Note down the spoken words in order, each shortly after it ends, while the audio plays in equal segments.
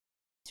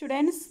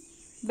Students,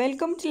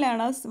 welcome to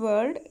Learner's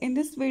World. In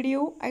this video,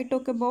 I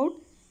talk about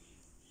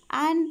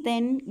And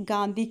Then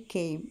Gandhi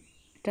Came,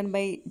 written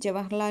by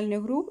Jawaharlal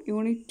Nehru,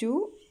 Unit 2,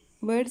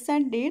 Words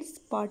and Deeds,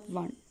 Part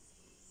 1.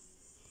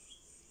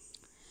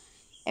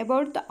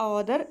 About the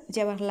author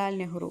Jawaharlal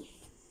Nehru.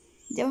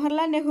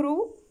 Jawaharlal Nehru,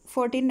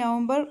 14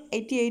 November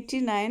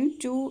 1889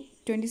 to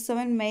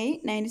 27 May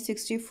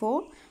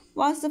 1964,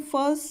 was the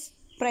first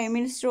Prime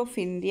Minister of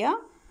India.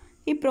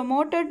 He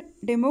promoted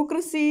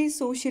democracy,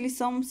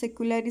 socialism,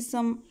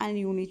 secularism and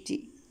unity.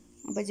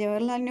 അപ്പോൾ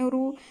ജവഹർലാൽ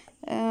നെഹ്റു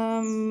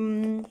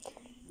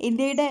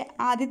ഇന്ത്യയുടെ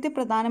ആദ്യത്തെ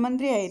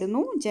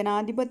പ്രധാനമന്ത്രിയായിരുന്നു.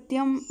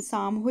 ജനാധിപത്യം,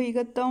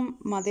 സാമൂഹികത്വം,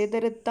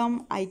 മതേതരത്വം,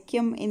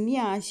 ഐക്യം എന്നീ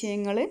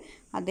ആശയങ്ങൾ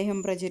അദ്ദേഹം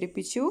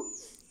പ്രചരിപ്പിച്ചു.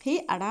 He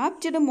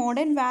adapted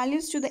modern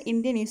values to the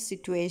Indian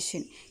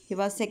situation. He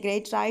was a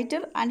great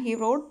writer and he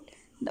wrote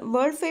the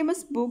world-famous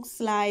books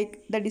like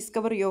The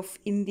Discovery of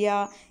India,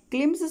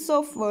 Glimpses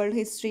of World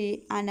History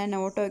and an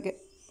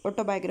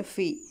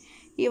autobiography.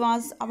 He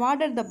was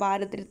awarded the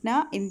Bharat Ratna,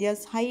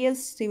 India's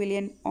highest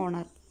civilian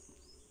honor.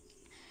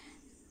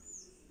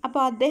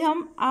 അപ്പോൾ അദ്ദേഹം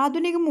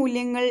ആധുനിക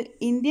മൂല്യങ്ങൾ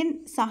Indian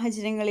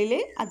സാഹചര്യങ്ങളിൽ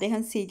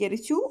അദ്ദേഹം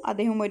സ്വീകരിച്ചു.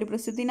 അദ്ദേഹം ഒരു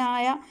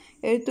പ്രസിദ്ധനായ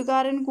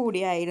എഴുത്തുകാരൻ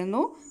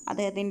കൂടിയായിരുന്നു.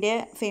 അദ്ദേഹത്തിൻ്റെ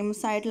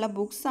ഫേമസ് ആയിട്ടുള്ള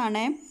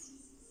ബുക്സാണ്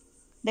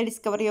the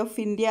discovery of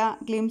India,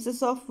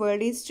 glimpses of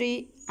world history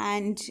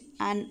and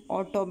an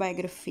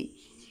autobiography.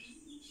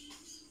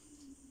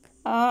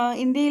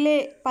 ഇന്ത്യയിലെ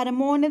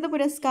പരമോന്നത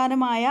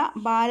പുരസ്കാരമായ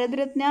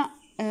ഭാരതരത്ന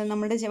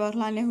നമ്മുടെ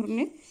ജവഹർലാൽ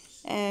നെഹ്റുവിന്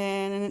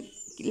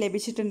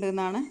ലഭിച്ചിട്ടുണ്ട്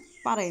എന്നാണ്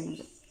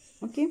പറയുന്നത്.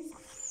 Okay,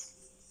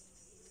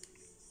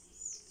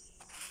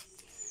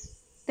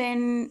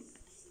 then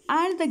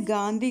and the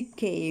Gandhi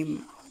came.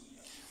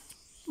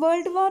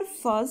 World War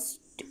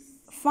First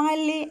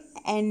finally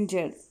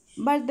ended,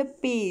 but the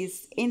peace,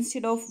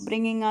 instead of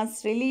bringing us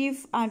relief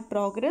and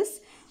progress,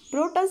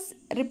 brought us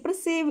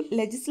repressive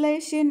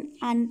legislation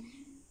and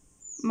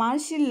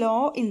martial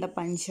law in the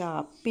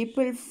Punjab.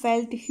 People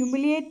felt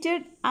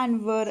humiliated and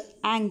were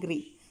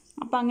angry.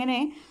 അപ്പം അങ്ങനെ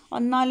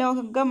ഒന്നാം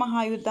ലോക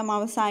മഹായുദ്ധം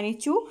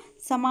അവസാനിച്ചു.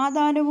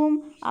 സമാധാനവും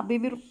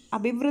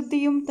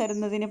അഭിവൃദ്ധിയും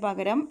തരുന്നതിന്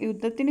പകരം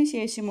യുദ്ധത്തിന്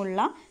ശേഷമുള്ള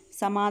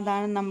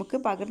സമാധാനം നമുക്ക്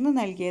പകർന്നു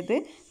നൽകിയത്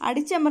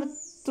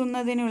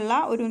അടിച്ചമർത്തുന്നതിനുള്ള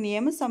ഒരു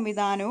നിയമ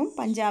സംവിധാനവും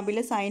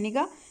പഞ്ചാബിലെ സൈനിക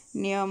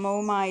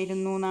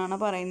നിയമവുമായിരുന്നു എന്നാണ്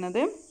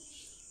പറയുന്നത്.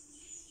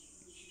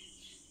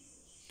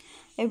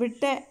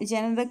 ഇവിടുത്തെ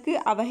ജനതയ്ക്ക്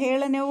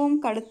അവഹേളനവും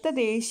കടുത്ത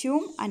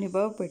ദേഷ്യവും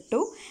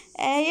അനുഭവപ്പെട്ടു.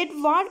 Yet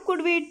what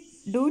could we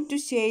do to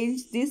change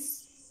this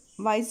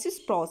vicious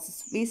process?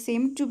 We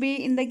seem to be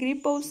in the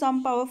grip of some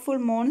powerful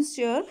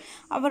monster.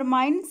 Our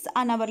minds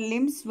and our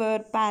limbs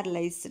were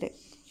paralyzed.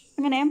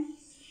 അങ്ങനെ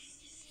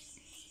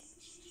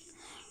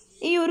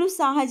ഈ ഒരു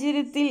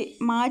സാഹചര്യത്തിൽ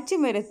മാറ്റം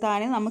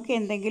വരുത്താൻ നമുക്ക്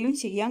എന്തെങ്കിലും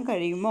ചെയ്യാൻ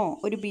കഴിയുമോ?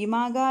 ഒരു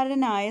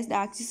ഭീമാകാരനായ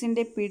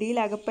രാക്ഷസിൻ്റെ പിടിയിൽ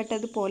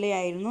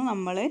അകപ്പെട്ടതുപോലെയായിരുന്നു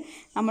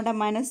നമ്മുടെ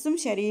മനസ്സും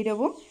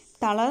ശരീരവും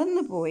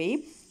തളർന്നു പോയി.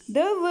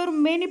 There were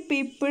many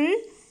people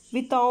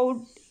without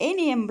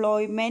any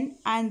employment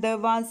and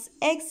there was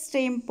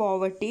extreme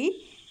poverty.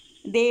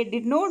 They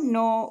did not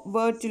know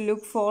where to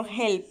look for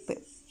help.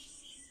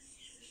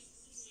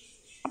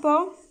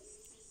 അപ്പോൾ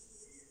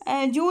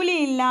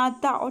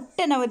ജോലിയില്ലാത്ത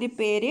ഒട്ടനവധി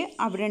പേര്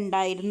അവിടെ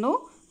ഉണ്ടായിരുന്നു.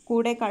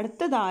 കൂടെ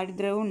കടുത്ത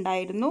ദാരിദ്ര്യവും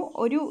ഉണ്ടായിരുന്നു.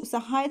 ഒരു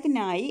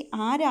സഹായത്തിനായി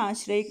ആരെ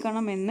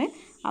ആശ്രയിക്കണമെന്ന്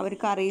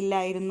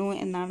അവർക്കറിയില്ലായിരുന്നു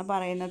എന്നാണ്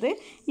പറയുന്നത്.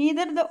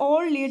 Neither the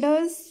old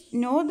leaders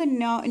nor the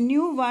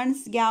new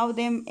ones gave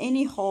them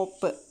any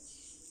hope.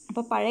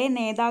 അപ്പോൾ പഴയ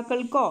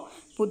നേതാക്കൾക്കോ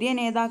പുതിയ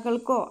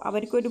നേതാക്കൾക്കോ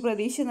അവർക്കൊരു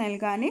പ്രതീക്ഷ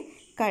നൽകാൻ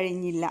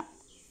കഴിഞ്ഞില്ല.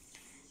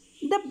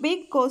 The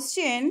big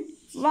question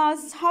was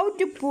how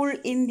to pull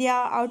India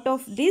out of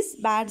this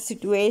bad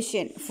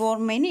situation. For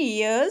many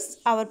years,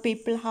 our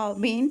people have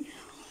been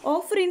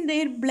offering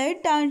their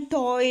blood and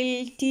toil,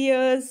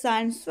 tears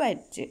and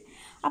sweat.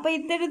 അപ്പോൾ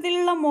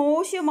ഇത്തരത്തിലുള്ള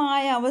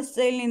മോശമായ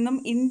അവസ്ഥയിൽ നിന്നും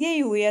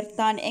ഇന്ത്യയെ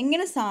ഉയർത്താൻ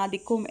എങ്ങനെ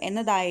സാധിക്കും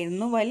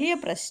എന്നതായിരുന്നു വലിയ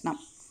പ്രശ്നം.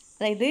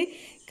 അതായത്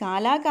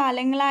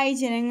കാലാകാലങ്ങളായി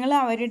ജനങ്ങൾ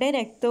അവരുടെ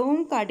രക്തവും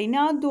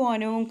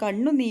കഠിനാധ്വാനവും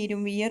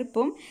കണ്ണുനീരും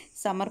വിയർപ്പും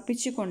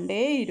സമർപ്പിച്ചു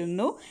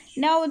കൊണ്ടേയിരുന്നു.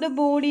 Now the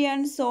body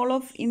and soul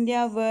of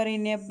India were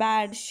in a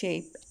bad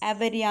shape.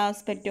 Every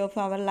aspect of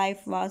our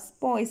life was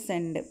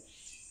poisoned.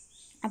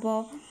 അപ്പോൾ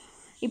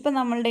ഇപ്പം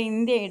നമ്മളുടെ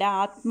ഇന്ത്യയുടെ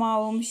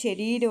ആത്മാവും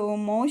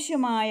ശരീരവും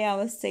മോശമായ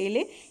അവസ്ഥയിൽ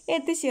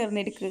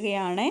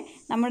എത്തിച്ചേർന്നിരിക്കുകയാണ്.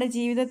 നമ്മുടെ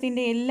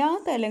ജീവിതത്തിൻ്റെ എല്ലാ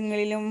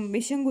തലങ്ങളിലും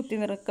വിഷം കുത്തി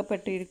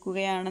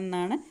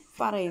നിറക്കപ്പെട്ടിരിക്കുകയാണെന്നാണ്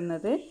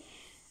പറയുന്നത്.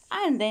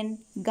 And then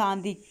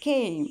Gandhi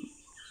came.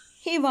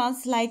 He was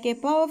like a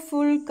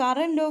powerful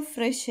current of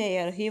fresh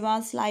air. He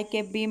was like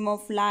a beam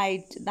of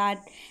light that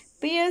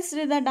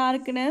pierced the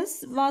darkness,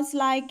 was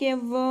like a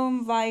warm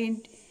wind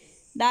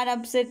that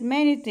upset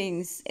many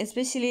things,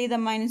 especially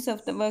the minds of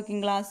the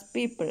working class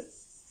people.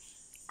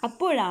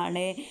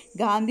 അപ്പോഴാണ്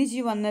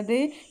ഗാന്ധിജി വന്നത്.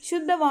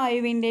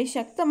 ശുദ്ധവായുവിൻ്റെ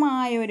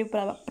ശക്തമായ ഒരു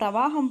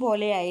പ്രവാഹം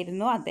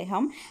പോലെയായിരുന്നു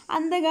അദ്ദേഹം.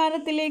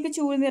 അന്ധകാരത്തിലേക്ക്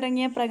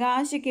ചൂഴ്ന്നിറങ്ങിയ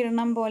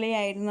പ്രകാശകിരണം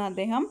പോലെയായിരുന്നു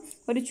അദ്ദേഹം.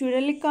 ഒരു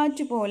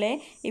ചുഴലിക്കാറ്റ് പോലെ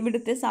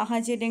ഇവിടുത്തെ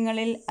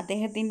സാഹചര്യങ്ങളിൽ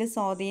അദ്ദേഹത്തിൻ്റെ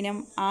സ്വാധീനം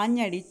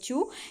ആഞ്ഞടിച്ചു.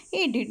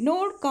 He did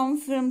not come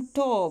from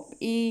top.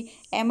 He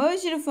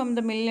emerged from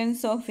the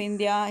millions of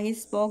India. He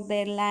spoke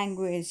their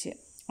language.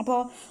 അപ്പോൾ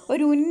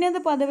ഒരു ഉന്നത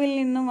പദവിയിൽ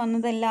നിന്നും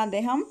വന്നതല്ല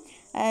അദ്ദേഹം.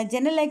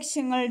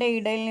 ജനലക്ഷങ്ങളുടെ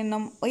ഇടയിൽ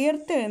നിന്നും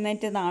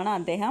ഉയർത്തെഴുന്നേറ്റതാണ്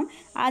അദ്ദേഹം.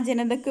 ആ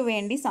ജനതയ്ക്ക്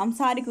വേണ്ടി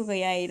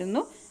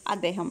സംസാരിക്കുകയായിരുന്നു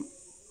അദ്ദേഹം.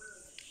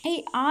 He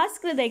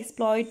asked the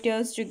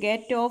exploiters to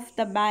get off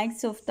the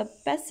backs of the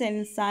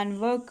peasants and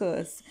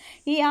workers.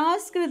 He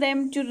asked them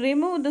to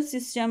remove the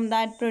system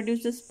that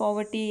produces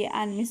poverty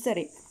and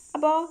misery.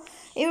 അപ്പോൾ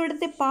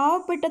ഇവിടുത്തെ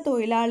പാവപ്പെട്ട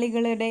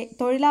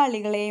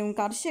തൊഴിലാളികളെയും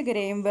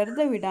കർഷകരെയും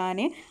വെറുതെ വിടാൻ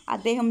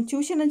അദ്ദേഹം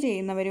ചൂഷണം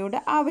ചെയ്യുന്നവരോട്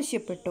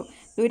ആവശ്യപ്പെട്ടു.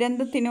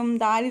 ദുരന്തത്തിനും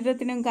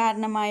ദാരിദ്ര്യത്തിനും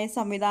കാരണമായ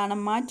സംവിധാനം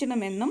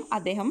മാറ്റണമെന്നും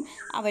അദ്ദേഹം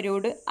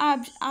അവരോട്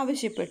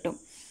ആവശ്യപ്പെട്ടു.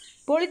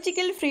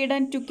 Political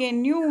freedom took a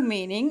new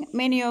meaning.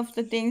 Many of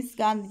the things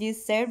Gandhi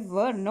said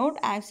were not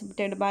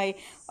accepted by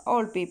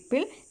all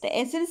people. The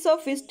essence of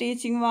his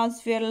teaching was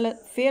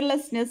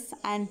fearlessness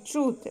and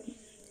truth.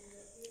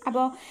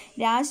 അപ്പോൾ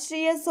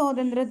രാഷ്ട്രീയ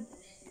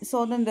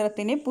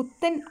സ്വാതന്ത്ര്യത്തിന്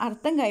പുത്തൻ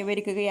അർത്ഥം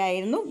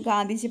കൈവരിക്കുകയായിരുന്നു.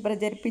 ഗാന്ധിജി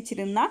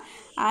പ്രചരിപ്പിച്ചിരുന്ന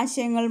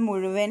ആശയങ്ങൾ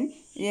മുഴുവൻ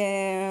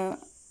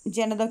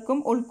ജനതക്കും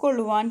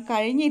ഉൾക്കൊള്ളുവാൻ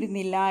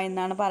കഴിഞ്ഞിരുന്നില്ല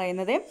എന്നാണ്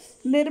പറയുന്നത്.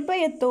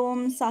 നിർഭയത്വവും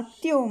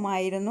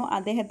സത്യവുമായിരുന്നു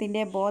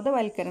അദ്ദേഹത്തിൻ്റെ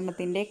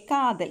ബോധവൽക്കരണത്തിൻ്റെ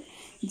കാതൽ.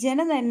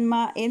 ജനനന്മ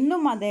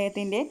എന്നും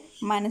അദ്ദേഹത്തിൻ്റെ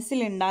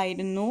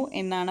മനസ്സിലുണ്ടായിരുന്നു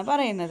എന്നാണ്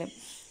പറയുന്നത്.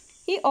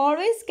 He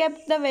always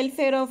kept the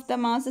welfare of the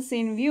masses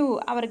in view.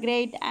 Our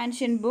great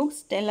ancient books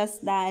tell us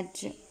that.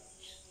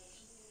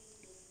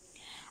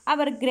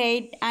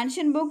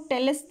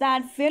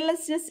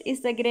 Fearlessness is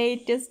the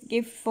greatest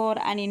gift for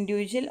an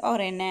individual or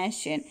a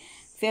nation.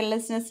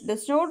 Fearlessness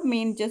does not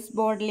mean just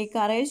bodily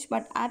courage,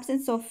 but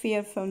absence of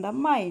fear from the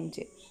mind.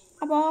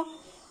 അപ്പോൾ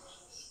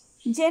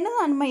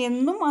ജനനന്മ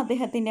എന്നും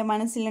അദ്ദേഹത്തിൻ്റെ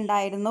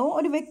മനസ്സിലുണ്ടായിരുന്നു.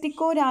 ഒരു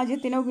വ്യക്തിക്കോ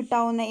രാജ്യത്തിനോ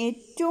കിട്ടാവുന്ന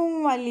ഏറ്റവും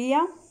വലിയ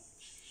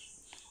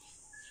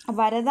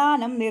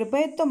വരദാനം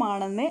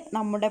നിർഭയത്വമാണെന്ന്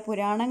നമ്മുടെ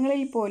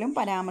പുരാണങ്ങളിൽ പോലും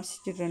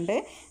പരാമർശിച്ചിട്ടുണ്ട്.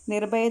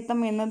 നിർഭയത്വം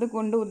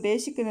എന്നതുകൊണ്ട്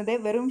ഉദ്ദേശിക്കുന്നത്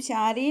വെറും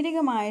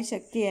ശാരീരികമായ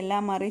ശക്തിയല്ല,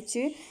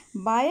 മറിച്ച്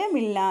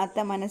ഭയമില്ലാത്ത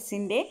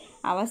മനസ്സിൻ്റെ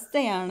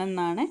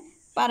അവസ്ഥയാണെന്നാണ്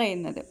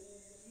പറയുന്നത്.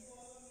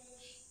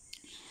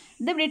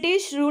 The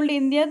British ruled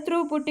India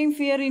through putting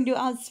fear into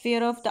us.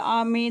 Fear of the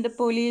army, the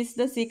police,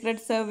 the secret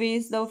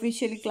service, the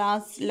official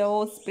class,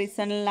 laws,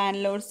 prison,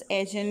 landlords,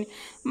 agent,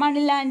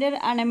 moneylender,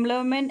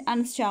 unemployment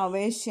and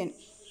starvation.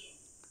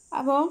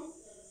 അപ്പോൾ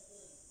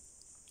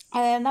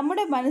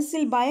നമ്മുടെ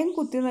മനസ്സിൽ ഭയം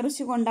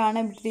കുത്തിനിറച്ചുകൊണ്ടാണ്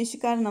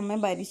ബ്രിട്ടീഷുകാർ നമ്മെ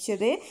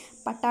ഭരിച്ചത്.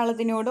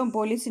 പട്ടാളത്തിനോടും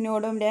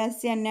പോലീസിനോടും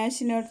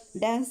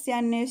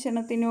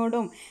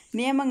രഹസ്യാന്വേഷണത്തിനോടും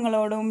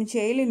നിയമങ്ങളോടും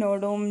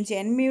ജയിലിനോടും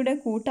ജന്മിയുടെ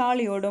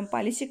കൂട്ടാളിയോടും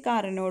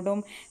പലിശക്കാരനോടും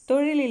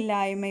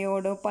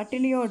തൊഴിലില്ലായ്മയോടും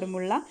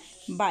പട്ടിണിയോടുമുള്ള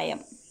ഭയം.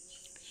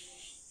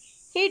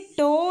 He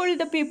told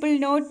the people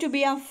not to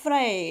be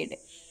afraid.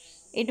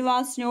 It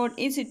was not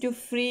easy to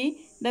free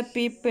the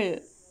people.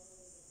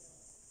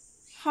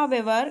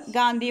 However,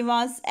 Gandhi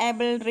was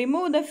able to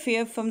remove the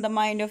fear from the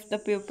mind of the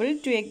people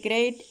to a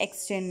great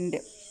extent.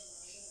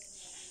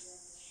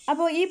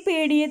 അപ്പോൾ ഈ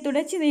പേടിയെ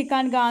തുടച്ചു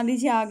നീക്കാൻ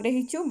ഗാന്ധിജി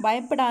ആഗ്രഹിച്ചു.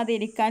 ഭയപ്പെടാതെ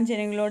ഇരിക്കാൻ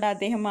ജനങ്ങളോട്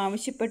അദ്ദേഹം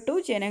ആവശ്യപ്പെട്ടു.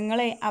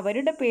 ജനങ്ങളെ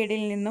അവരുടെ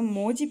പേടിയിൽ നിന്നും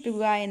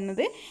മോചിപ്പിക്കുക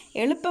എന്നത്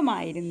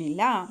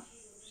എളുപ്പമായിരുന്നില്ല.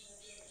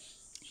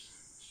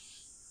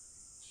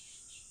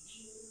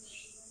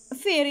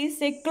 Fear is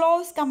a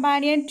close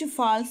companion to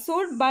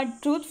falsehood, but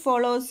truth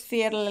follows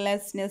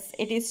fearlessness.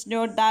 It is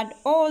not that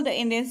all the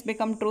Indians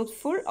become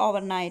truthful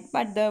overnight,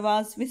 but there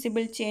was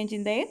visible change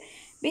in their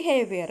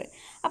behavior.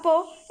 അപ്പോൾ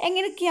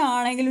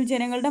എങ്ങനെയൊക്കെയാണെങ്കിലും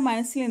ജനങ്ങളുടെ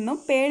മനസ്സിൽ നിന്നും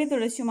പേടി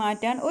തുടച്ചു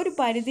മാറ്റാൻ ഒരു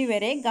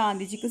പരിധിവരെ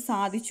ഗാന്ധിജിക്ക്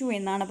സാധിച്ചു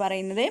എന്നാണ്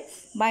പറയുന്നത്.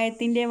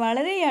 ഭയത്തിൻ്റെ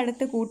വളരെ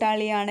അടുത്ത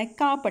കൂട്ടാളിയാണ്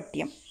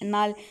കാപട്യം.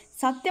 എന്നാൽ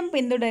സത്യം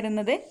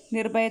പിന്തുടരുന്നത്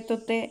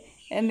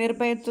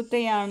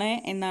നിർഭയത്വത്തെയാണ്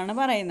എന്നാണ്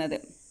പറയുന്നത്.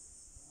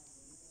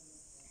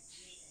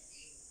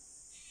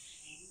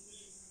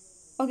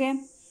 ഓക്കെ,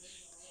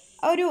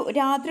 ഒരു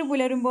രാത്രി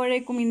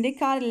പുലരുമ്പോഴേക്കും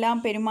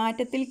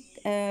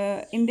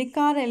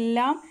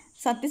ഇന്ത്യക്കാരെല്ലാം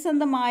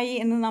സത്യസന്ധമായി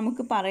എന്ന്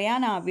നമുക്ക്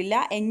പറയാനാവില്ല.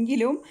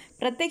 എങ്കിലും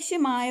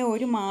പ്രത്യക്ഷമായ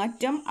ഒരു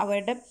മാറ്റം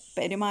അവരുടെ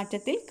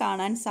പെരുമാറ്റത്തിൽ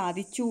കാണാൻ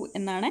സാധിച്ചു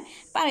എന്നാണ്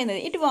പറയുന്നത്.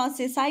 It was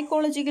A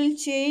psychological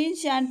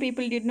change and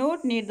people did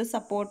not need the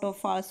support of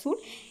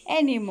falsehood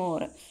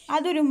anymore.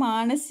 അതൊരു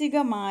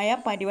മാനസികമായ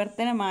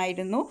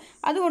പരിവർത്തനമായിരുന്നു.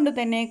 അതുകൊണ്ട്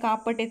തന്നെ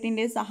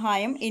കാപ്പട്യത്തിൻ്റെ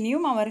സഹായം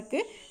ഇനിയും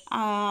അവർക്ക്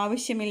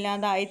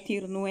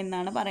ആവശ്യമില്ലാതായിത്തീർന്നു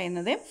എന്നാണ്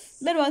പറയുന്നത്.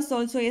 There was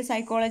also A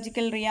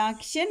psychological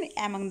reaction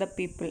among the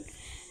people.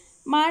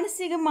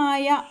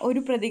 മാനസികമായ ഒരു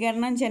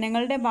പ്രതികരണം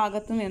ജനങ്ങളുടെ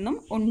ഭാഗത്തു നിന്നും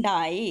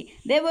ഉണ്ടായി.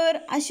 They were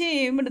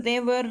ashamed. They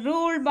were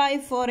ruled by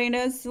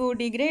foreigners who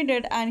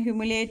degraded and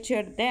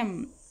humiliated them.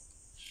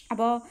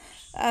 അപ്പോൾ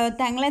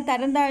തങ്ങളെ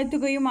തരം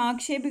താഴ്ത്തുകയും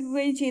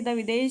ആക്ഷേപിക്കുകയും ചെയ്ത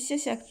വിദേശ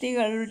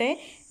ശക്തികളുടെ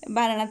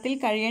ഭരണത്തിൽ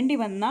കഴിയേണ്ടി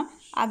വന്ന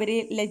അവർ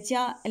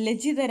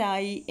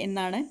ലജ്ജിതരായി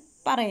എന്നാണ്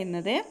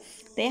പറയുന്നത്.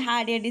 They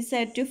had a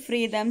desire to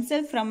free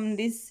themselves from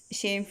this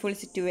shameful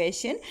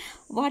situation.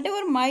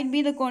 Whatever might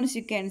be the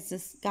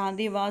consequences,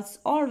 Gandhi was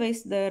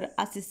always there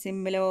as a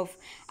symbol of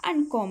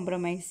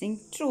uncompromising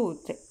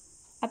truth.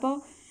 അപ്പോൾ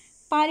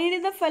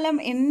പരിണിതഫലം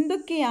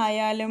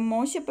എന്തൊക്കെയായാലും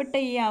മോശപ്പെട്ട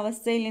ഈ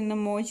അവസ്ഥയിൽ നിന്നും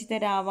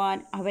മോചിതരാവാൻ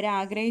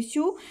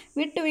അവരാഗ്രഹിച്ചു.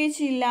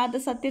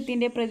 വിട്ടുവീഴ്ചയില്ലാത്ത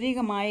സത്യത്തിൻ്റെ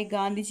പ്രതീകമായി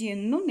ഗാന്ധിജി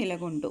എന്നും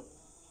നിലകൊണ്ടു.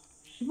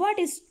 What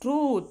is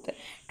truth?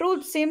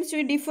 Truth seems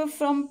to differ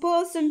from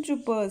person to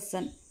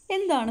person.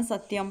 എന്താണ്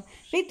സത്യം?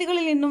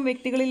 വ്യക്തികളിൽ നിന്നും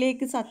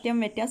വ്യക്തികളിലേക്ക് സത്യം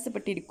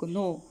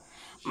വ്യത്യാസപ്പെട്ടിരിക്കുന്നു.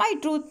 My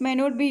truth may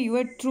not be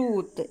your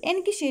truth.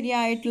 എനിക്ക്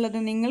ശരിയായിട്ടുള്ളത്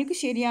നിങ്ങൾക്ക്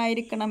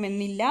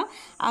ശരിയായിരിക്കണമെന്നില്ല.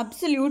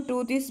 Absolute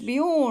truth is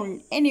beyond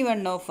any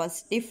one of us.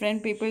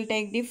 Different people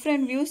take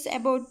different views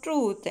about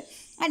truth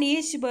and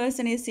each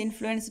person is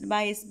influenced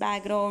by his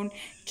background,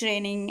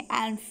 training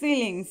and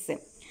feelings.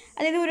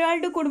 അതായത്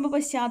ഒരാളുടെ കുടുംബ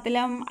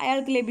പശ്ചാത്തലം,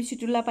 അയാൾക്ക്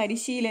ലഭിച്ചിട്ടുള്ള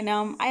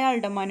പരിശീലനം,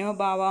 അയാളുടെ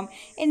മനോഭാവം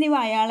എന്നിവ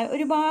അയാളെ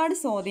ഒരുപാട്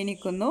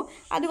സ്വാധീനിക്കുന്നു.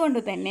 അതുകൊണ്ട്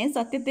തന്നെ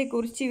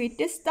സത്യത്തെക്കുറിച്ച്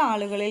വ്യത്യസ്ത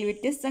ആളുകളിൽ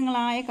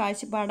വ്യത്യസ്തങ്ങളായ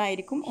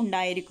കാഴ്ചപ്പാടായിരിക്കും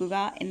ഉണ്ടായിരിക്കുക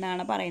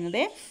എന്നാണ്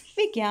പറയുന്നത്.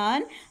 We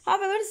can,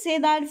 however, say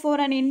that for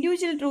an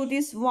individual truth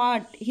is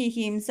what he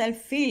himself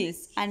feels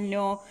and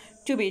know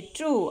to be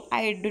true.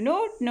 I do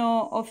not know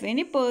of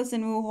any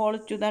person who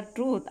holds to the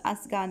truth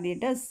as Gandhi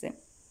does.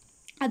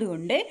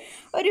 അതുകൊണ്ട്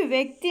ഒരു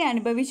വ്യക്തി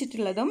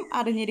അനുഭവിച്ചിട്ടുള്ളതും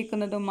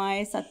അറിഞ്ഞിരിക്കുന്നതുമായ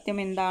സത്യം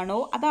എന്താണോ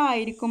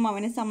അതായിരിക്കും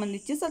അവനെ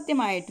സംബന്ധിച്ച്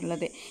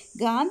സത്യമായിട്ടുള്ളത്.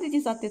 ഗാന്ധിജി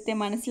സത്യത്തെ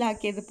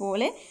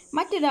മനസ്സിലാക്കിയതുപോലെ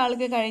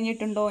മറ്റൊരാൾക്ക്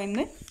കഴിഞ്ഞിട്ടുണ്ടോ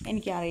എന്ന്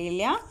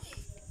എനിക്കറിയില്ല.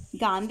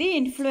 Gandhi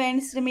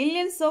influenced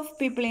millions of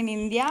people in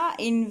India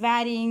in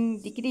varying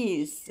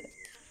degrees.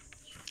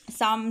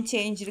 Some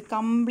changed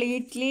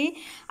completely,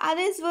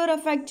 others were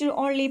affected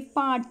only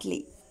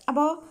partly.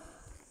 അപ്പോൾ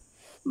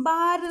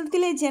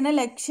ഭാരതത്തിലെ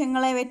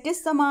ജനലക്ഷങ്ങളെ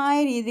വ്യത്യസ്തമായ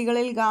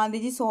രീതികളിൽ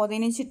ഗാന്ധിജി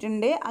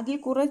സ്വാധീനിച്ചിട്ടുണ്ട്. അതിൽ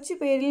കുറച്ചു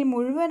പേരിൽ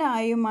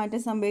മുഴുവനായും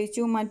മാറ്റം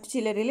സംഭവിച്ചു, മറ്റു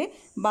ചിലരിൽ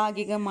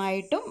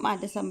ഭാഗികമായിട്ടും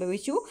മാറ്റം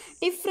സംഭവിച്ചു.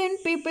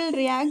 Different people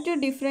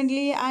reacted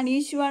differently and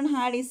each one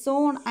had is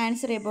on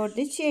answer about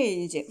the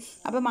change.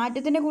 അപ്പോൾ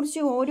മാറ്റത്തിനെ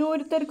കുറിച്ച്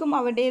ഓരോരുത്തർക്കും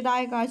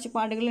അവരുടേതായ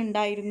കാഴ്ചപ്പാടുകൾ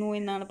ഉണ്ടായിരുന്നു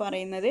എന്നാണ്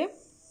പറയുന്നത്.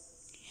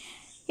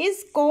 His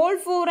call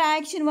for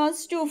action was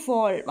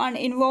twofold. One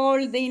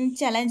involved in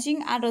challenging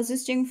and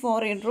resisting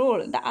foreign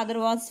rule. The other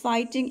was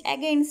fighting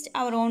against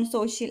our own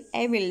social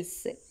evils.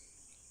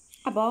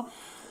 അപ്പോൾ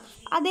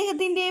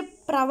അദ്ദേഹത്തിൻ്റെ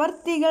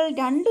പ്രവർത്തികൾ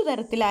രണ്ടു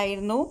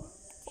തരത്തിലായിരുന്നു.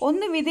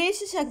 ഒന്ന് വിദേശ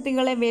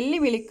ശക്തികളെ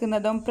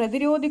വെല്ലുവിളിക്കുന്നതും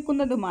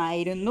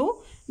പ്രതിരോധിക്കുന്നതുമായിരുന്നു.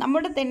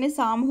 നമ്മുടെ തന്നെ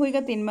സാമൂഹിക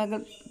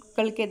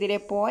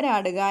തിന്മകൾക്കെതിരെ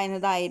പോരാടുക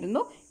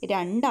എന്നതായിരുന്നു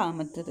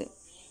രണ്ടാമത്തത്.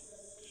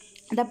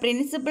 The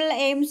principal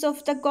aims of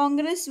the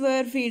Congress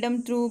were freedom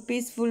through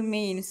peaceful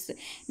means,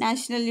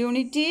 national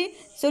unity,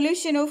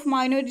 solution of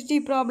minority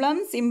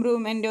problems,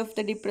 improvement of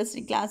the depressed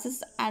classes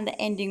and the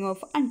ending of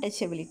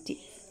untouchability.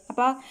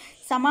 അപ്പോൾ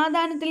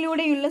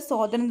സമാധാനത്തിലൂടെയുള്ള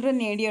സ്വാതന്ത്ര്യം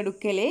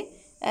നേടിയെടുക്കൽ,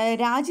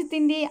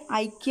 രാജ്യത്തിൻ്റെ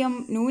ഐക്യം,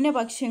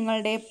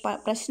 ന്യൂനപക്ഷങ്ങളുടെ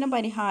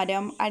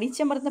പ്രശ്നപരിഹാരം,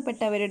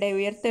 അടിച്ചമർത്തപ്പെട്ടവരുടെ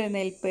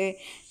ഉയർത്തെഴുന്നേൽപ്പ്,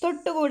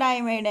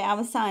 തൊട്ടുകൂടായ്മയുടെ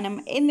അവസാനം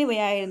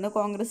എന്നിവയായിരുന്നു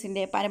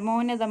കോൺഗ്രസിൻ്റെ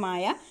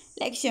പരമോന്നതമായ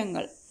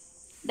ലക്ഷ്യങ്ങൾ.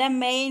 The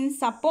main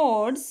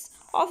supports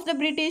of the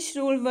British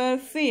rule were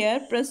fear,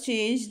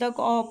 prestige, the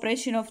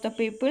cooperation of the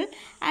people,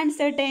 and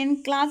certain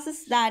classes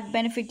that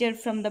benefited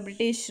from the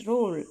British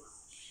rule.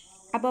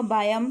 അപ്പോൾ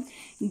ഭയം,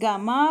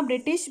 ഗമ,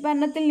 ബ്രിട്ടീഷ്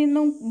ഭരണത്തിൽ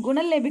നിന്നും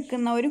ഗുണം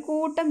ലഭിക്കുന്ന ഒരു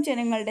കൂട്ടം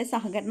ജനങ്ങളുടെ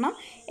സഹകരണം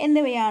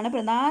എന്നിവയാണ്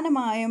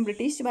പ്രധാനമായും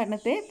ബ്രിട്ടീഷ്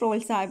ഭരണത്തെ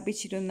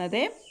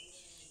പ്രോത്സാഹിപ്പിച്ചിരുന്നത്.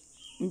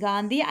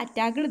 Gandhi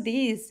attacked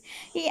these.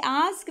 He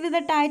asked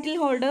the title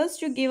holders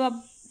to give up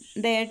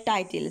their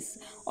titles.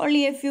 Only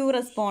a few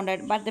responded,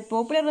 but the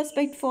popular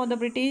respect for the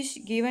British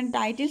given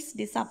titles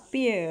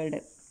disappeared.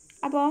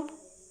 അപ്പോൾ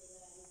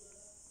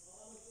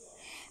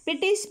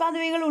ബ്രിട്ടീഷ്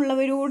പദവികൾ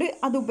ഉള്ളവരോട്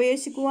അത്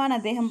ഉപേക്ഷിക്കുവാൻ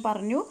അദ്ദേഹം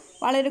പറഞ്ഞു.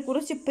 വളരെ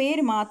കുറച്ച്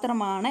പേര്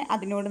മാത്രമാണ്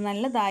അതിനോട്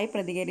നല്ലതായി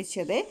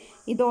പ്രതികരിച്ചത്.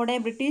 ഇതോടെ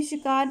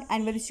ബ്രിട്ടീഷുകാർ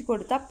അനുവദിച്ചു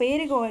കൊടുത്ത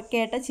പേര്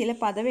കേട്ട ചില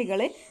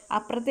പദവികൾ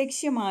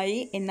അപ്രത്യക്ഷമായി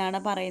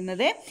എന്നാണ്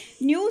പറയുന്നത്.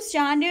 New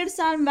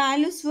standards and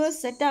values were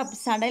set up.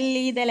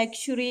 Suddenly the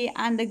luxury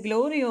and the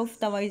glory of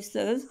the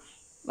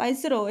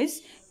viceroys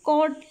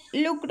court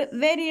looked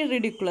very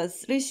ridiculous.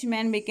 Rich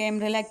men became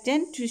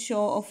reluctant to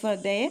show off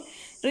their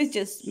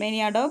riches. Many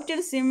adopted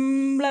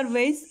similar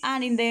ways,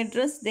 and in their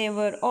dress they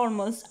were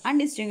almost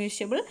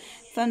undistinguishable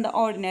from the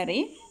ordinary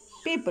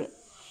people.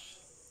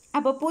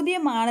 അപ്പോൾ പുതിയ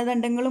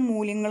മാനദണ്ഡങ്ങളും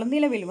മൂല്യങ്ങളും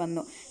നിലവിൽ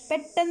വന്നു.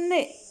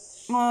 പെട്ടെന്ന്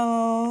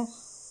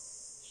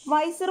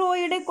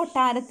വൈസ്രോയുടെ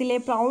കൊട്ടാരത്തിലെ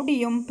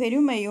പ്രൗഢിയും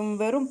പെരുമയും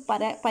വെറും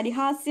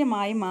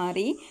പരിഹാസ്യമായി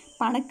മാറി.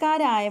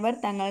 പണക്കാരായവർ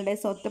തങ്ങളുടെ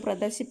സ്വത്ത്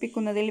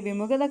പ്രദർശിപ്പിക്കുന്നതിൽ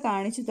വിമുഖത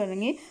കാണിച്ചു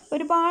തുടങ്ങി.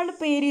 ഒരുപാട്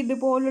പേര്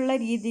ഇതുപോലുള്ള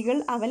രീതികൾ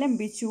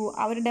അവലംബിച്ചു.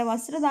 അവരുടെ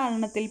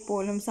വസ്ത്രധാരണത്തിൽ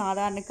പോലും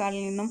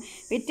സാധാരണക്കാരിൽ നിന്നും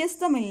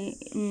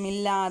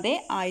വ്യത്യസ്തമില്ലാതെ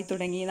ആയി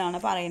തുടങ്ങിയതാണ്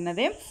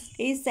പറയുന്നത്.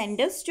 ഈ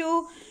centres to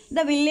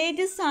the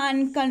villages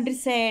and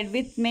countryside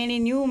with many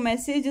new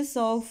messages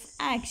of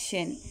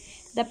action.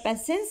 The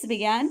peasants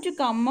began to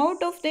come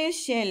out of their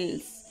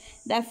shells.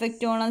 The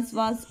effect on us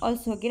was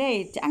also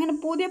great. അങ്ങനെ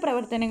പുതിയ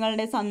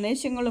പ്രവർത്തനങ്ങളുടെ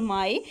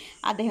സന്ദേശങ്ങളുമായി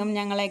അദ്ദേഹം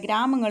ഞങ്ങളെ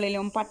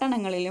ഗ്രാമങ്ങളിലും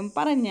പട്ടണങ്ങളിലും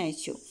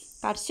പറഞ്ഞയച്ചു.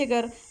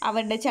 കർഷകർ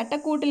അവരുടെ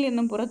ചട്ടക്കൂട്ടിൽ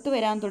നിന്നും പുറത്തു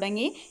വരാൻ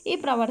തുടങ്ങി. ഈ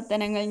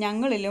പ്രവർത്തനങ്ങൾ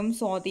ഞങ്ങളിലും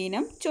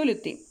സ്വാധീനം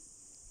ചെലുത്തി.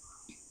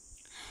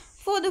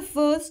 For the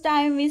first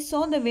time we saw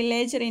the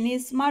villager in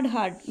his mud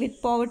hut with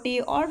poverty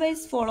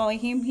always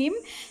following him.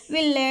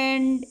 We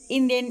learned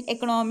Indian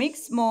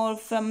economics more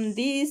from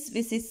these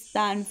visits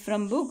than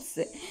from books.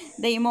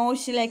 The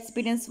emotional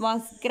experience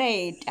was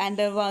great and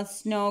there was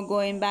no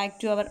going back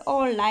to our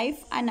old life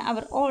and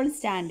our old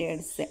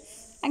standards.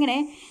 അങ്ങനെ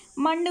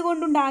മണ്ണ്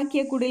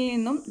കൊണ്ടുണ്ടാക്കിയ കുടിൽ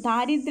നിന്നും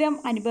ദാരിദ്ര്യം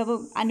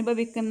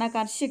അനുഭവിക്കുന്ന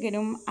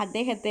കർഷകരും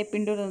അദ്ദേഹത്തെ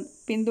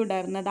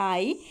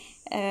പിന്തുടർന്നതായി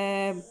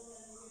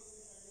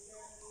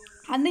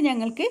അന്ന്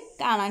ഞങ്ങൾക്ക്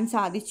കാണാൻ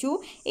സാധിച്ചു.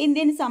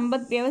 ഇന്ത്യൻ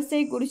സമ്പദ്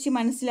വ്യവസ്ഥയെക്കുറിച്ച്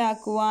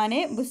മനസ്സിലാക്കുവാൻ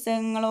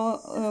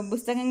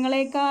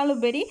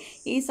പുസ്തകങ്ങളെക്കാളുപരി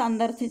ഈ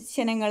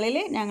സന്ദർശനങ്ങളിൽ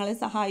ഞങ്ങളെ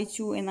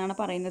സഹായിച്ചു എന്നാണ്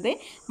പറയുന്നത്.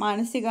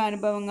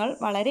 മാനസികാനുഭവങ്ങൾ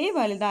വളരെ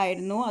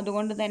വലുതായിരുന്നു.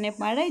 അതുകൊണ്ട് തന്നെ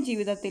പഴയ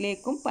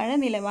ജീവിതത്തിലേക്കും പഴയ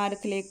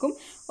നിലവാരത്തിലേക്കും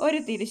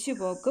ഒരു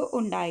തിരിച്ചുപോക്ക്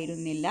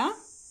ഉണ്ടായിരുന്നില്ല.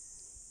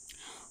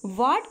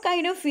 What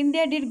kind of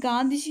India did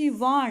Gandhiji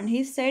want?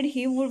 He said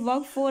he would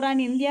work for an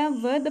India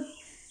where the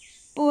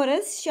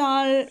poorest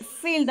shall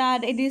feel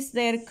that it is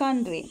their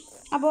country.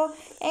 അപ്പോൾ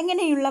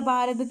എങ്ങനെയുള്ള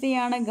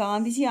ഭാരതത്തെയാണ്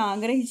ഗാന്ധിജി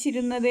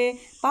ആഗ്രഹിച്ചിരുന്നത്?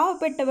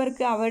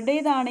 പാവപ്പെട്ടവർക്ക്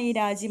അവരുടേതാണ് ഈ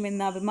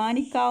രാജ്യമെന്ന്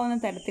അഭിമാനിക്കാവുന്ന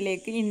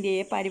തരത്തിലേക്ക്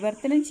ഇന്ത്യയെ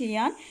പരിവർത്തനം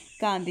ചെയ്യാൻ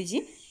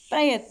Gandhiji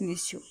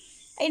പ്രയത്നിച്ചു.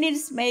 In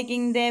its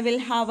making they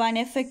will have an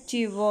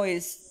effective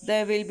voice.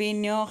 There will be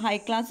no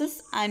high classes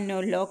and no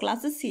low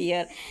classes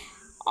here.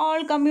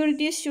 All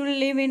communities should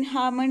live in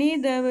harmony.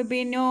 There will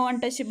be no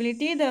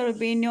untouchability. There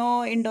will be no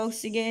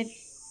intoxicating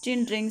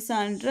drinks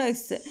and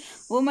drugs.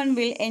 Women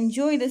will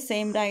enjoy the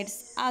same rights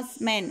as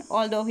men,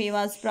 although he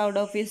was proud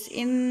of his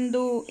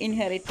Hindu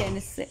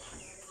inheritance.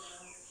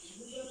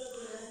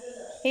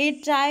 He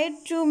tried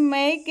to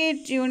make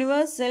it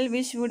universal,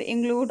 which would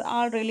include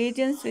all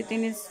religions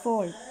within its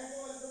fold.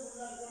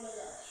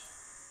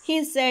 He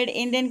said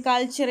Indian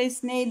culture is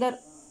neither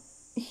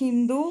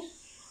Hindu,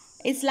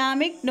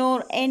 Islamic nor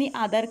any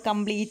other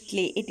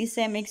completely. It is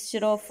a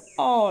mixture of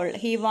all.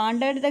 He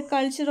wanted the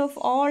culture of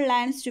all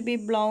lands to be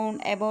blown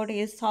about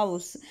his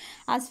house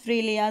as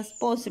freely as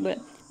possible,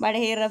 but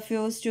he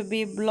refused to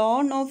be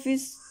blown off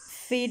his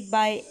feet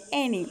by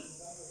any.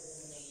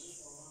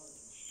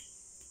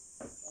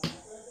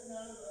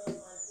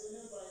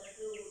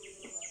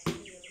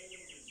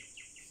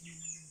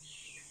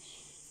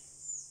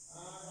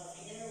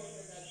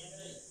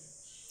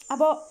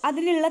 അപ്പോൾ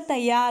അതിനുള്ള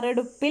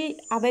തയ്യാറെടുപ്പിൽ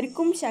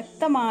അവർക്കും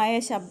ശക്തമായ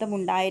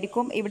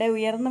ശബ്ദമുണ്ടായിരിക്കും. ഇവിടെ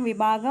ഉയർന്ന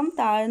വിഭാഗം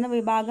താഴ്ന്ന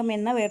വിഭാഗം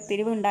എന്ന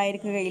വേർതിരിവ്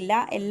ഉണ്ടായിരിക്കുകയില്ല.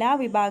 എല്ലാ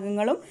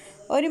വിഭാഗങ്ങളും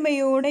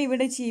ഒരുമയോടെ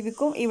ഇവിടെ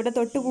ജീവിക്കും. ഇവിടെ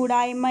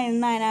തൊട്ടുകൂടായ്മ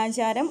എന്ന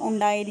അനാചാരം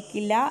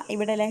ഉണ്ടായിരിക്കില്ല.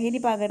 ഇവിടെ ലഹരി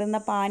പകരുന്ന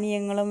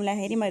പാനീയങ്ങളും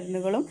ലഹരി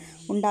മരുന്നുകളും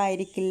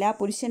ഉണ്ടായിരിക്കില്ല.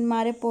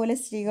 പുരുഷന്മാരെ പോലെ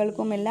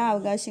സ്ത്രീകൾക്കും എല്ലാ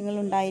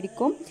അവകാശങ്ങളും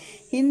ഉണ്ടായിരിക്കും.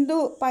 ഹിന്ദു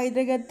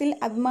പൈതൃകത്തിൽ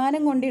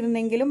അഭിമാനം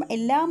കൊണ്ടിരുന്നെങ്കിലും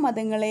എല്ലാ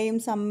മതങ്ങളെയും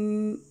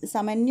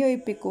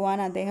സമന്വയിപ്പിക്കുവാൻ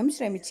അദ്ദേഹം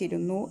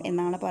ശ്രമിച്ചിരുന്നു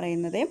എന്നാണ്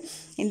പറയുന്നത്.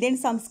 ഇന്ത്യൻ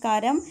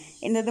സംസ്കാരം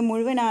എന്നത്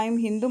മുഴുവനായും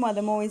ഹിന്ദു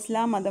മതമോ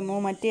ഇസ്ലാം മതമോ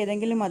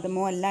മറ്റേതെങ്കിലും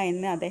മതമോ അല്ല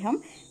എന്ന് അദ്ദേഹം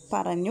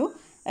പറഞ്ഞു.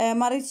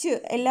 മറിച്ച്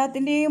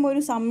എല്ലാത്തിൻ്റെയും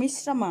ഒരു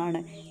സമ്മിശ്രമാണ്.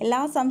 എല്ലാ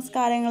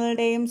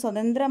സംസ്കാരങ്ങളുടെയും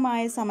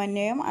സ്വതന്ത്രമായ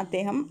സമന്വയം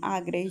അദ്ദേഹം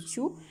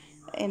ആഗ്രഹിച്ചു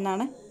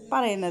എന്നാണ്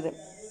പറയുന്നത്.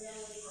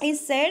 He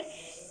said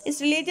its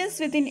religions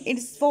within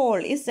its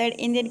fold. He said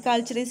Indian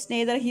culture is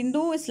neither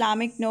Hindu,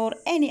 Islamic nor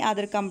any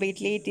other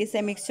completely. It is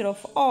a mixture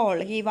of all.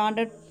 He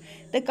wanted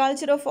the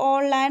culture of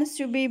all lands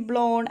to be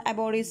blown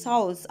about his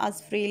house as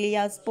freely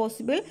as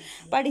possible,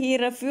 but he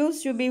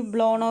refused to be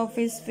blown off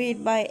his feet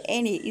by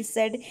any. He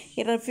said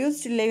he refused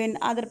to live in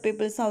other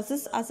people's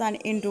houses as an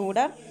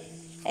intruder,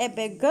 a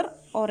beggar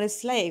or a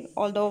slave.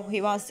 Although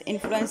he was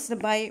influenced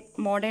by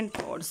modern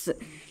thoughts,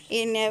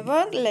 he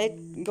never let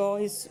go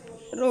his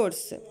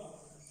roots.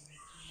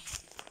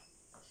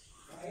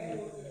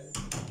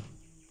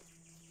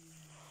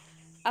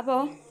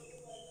 അപ്പോൾ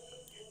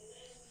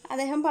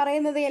അദ്ദേഹം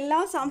പറയുന്നത് എല്ലാ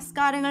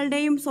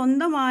സംസ്കാരങ്ങളുടെയും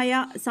സ്വന്തമായ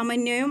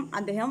സമന്വയം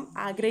അദ്ദേഹം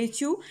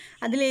ആഗ്രഹിച്ചു.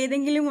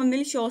 അതിലേതെങ്കിലും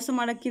ഒന്നിൽ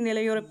ശ്വാസമടക്കി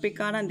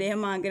നിലയുറപ്പിക്കാൻ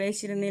അദ്ദേഹം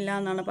ആഗ്രഹിച്ചിരുന്നില്ല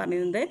എന്നാണ്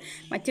പറയുന്നത്.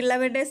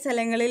 മറ്റുള്ളവരുടെ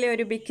സ്ഥലങ്ങളിൽ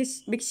ഒരു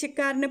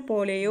ഭിക്ഷക്കാരനെ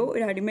പോലെയോ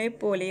ഒരു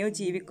അടിമയെപ്പോലെയോ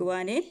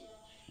ജീവിക്കുവാൻ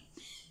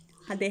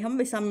അദ്ദേഹം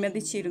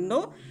വിസമ്മതിച്ചിരുന്നു.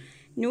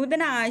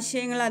 നൂതന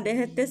ആശയങ്ങൾ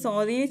അദ്ദേഹത്തെ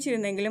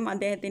സ്വാധീനിച്ചിരുന്നെങ്കിലും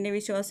അദ്ദേഹത്തിൻ്റെ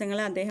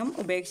വിശ്വാസങ്ങളെ അദ്ദേഹം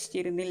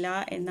ഉപേക്ഷിച്ചിരുന്നില്ല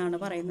എന്നാണ്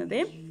പറയുന്നത്.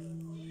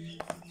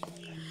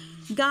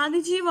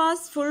 Gandhiji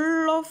was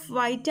full of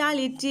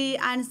vitality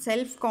and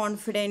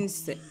self-confidence.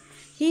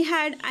 He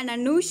had an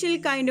unusual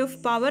kind of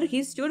power. He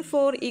stood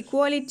for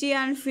equality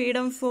and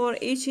freedom for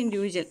each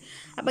individual.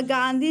 അപ്പോൾ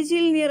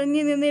ഗാന്ധിജിയിൽ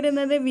നിറഞ്ഞു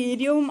നിന്നിരുന്നത്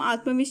വീര്യവും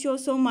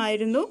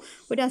ആത്മവിശ്വാസവുമായിരുന്നു.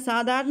 ഒരു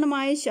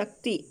അസാധാരണമായ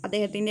ശക്തി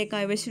അദ്ദേഹത്തിൻ്റെ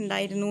കൈവശം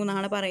ഉണ്ടായിരുന്നു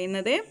എന്നാണ്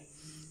പറയുന്നത്.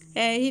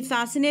 He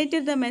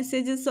fascinated the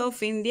messages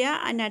of India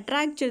and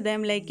attracted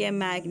them like a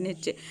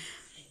magnet.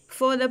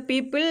 For the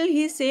people,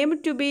 he seemed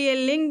to be a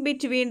link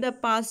between the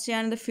past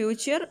and the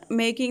future,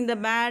 making the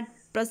bad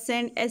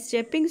present a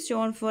stepping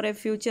stone for a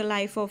future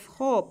life of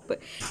hope.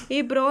 He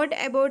brought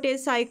about a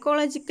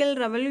psychological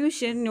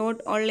revolution not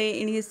only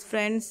in his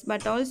friends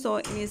but also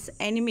in his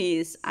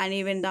enemies and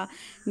even the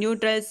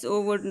neutrals who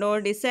would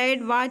not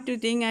decide what to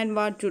think and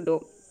what to do.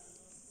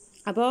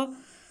 അപ്പോൾ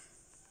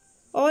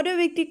ഓരോ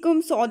വ്യക്തിക്കും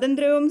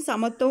സ്വാതന്ത്ര്യവും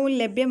സമത്വവും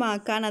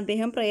ലഭ്യമാക്കാൻ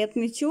അദ്ദേഹം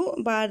പ്രയത്നിച്ചു.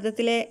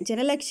 ഭാരതത്തിലെ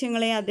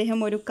ജനലക്ഷ്യങ്ങളെ അദ്ദേഹം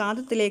ഒരു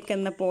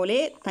കാന്തത്തിലേക്കെന്ന പോലെ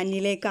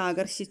തന്നിലേക്ക്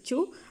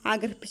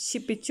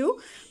ആകർഷിപ്പിച്ചു.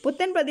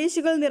 പുത്തൻ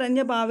പ്രതീക്ഷകൾ നിറഞ്ഞ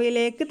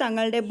ഭാവിയിലേക്ക്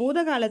തങ്ങളുടെ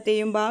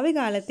ഭൂതകാലത്തെയും ഭാവി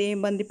കാലത്തെയും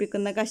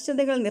ബന്ധിപ്പിക്കുന്ന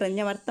കഷ്ടതകൾ നിറഞ്ഞ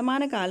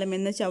വർത്തമാനകാലം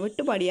എന്ന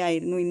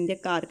ചവിട്ടുപടിയായിരുന്നു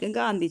ഇന്ത്യക്കാർക്ക്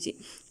ഗാന്ധിജി.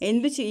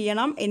 എന്തു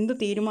ചെയ്യണം, എന്തു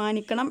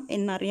തീരുമാനിക്കണം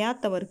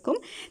എന്നറിയാത്തവർക്കും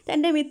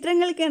തൻ്റെ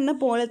മിത്രങ്ങൾക്ക് എന്ന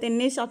പോലെ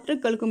തന്നെ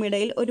ശത്രുക്കൾക്കും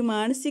ഇടയിൽ ഒരു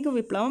മാനസിക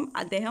വിപ്ലവം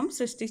അദ്ദേഹം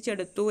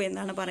സൃഷ്ടിച്ചെടുത്തു എന്നാണ്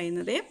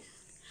പറയുന്നത്.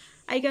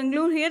 I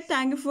conclude here.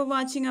 Thank you for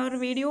watching our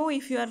video.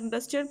 If you are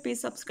interested,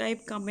 please subscribe,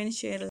 comment,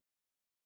 share.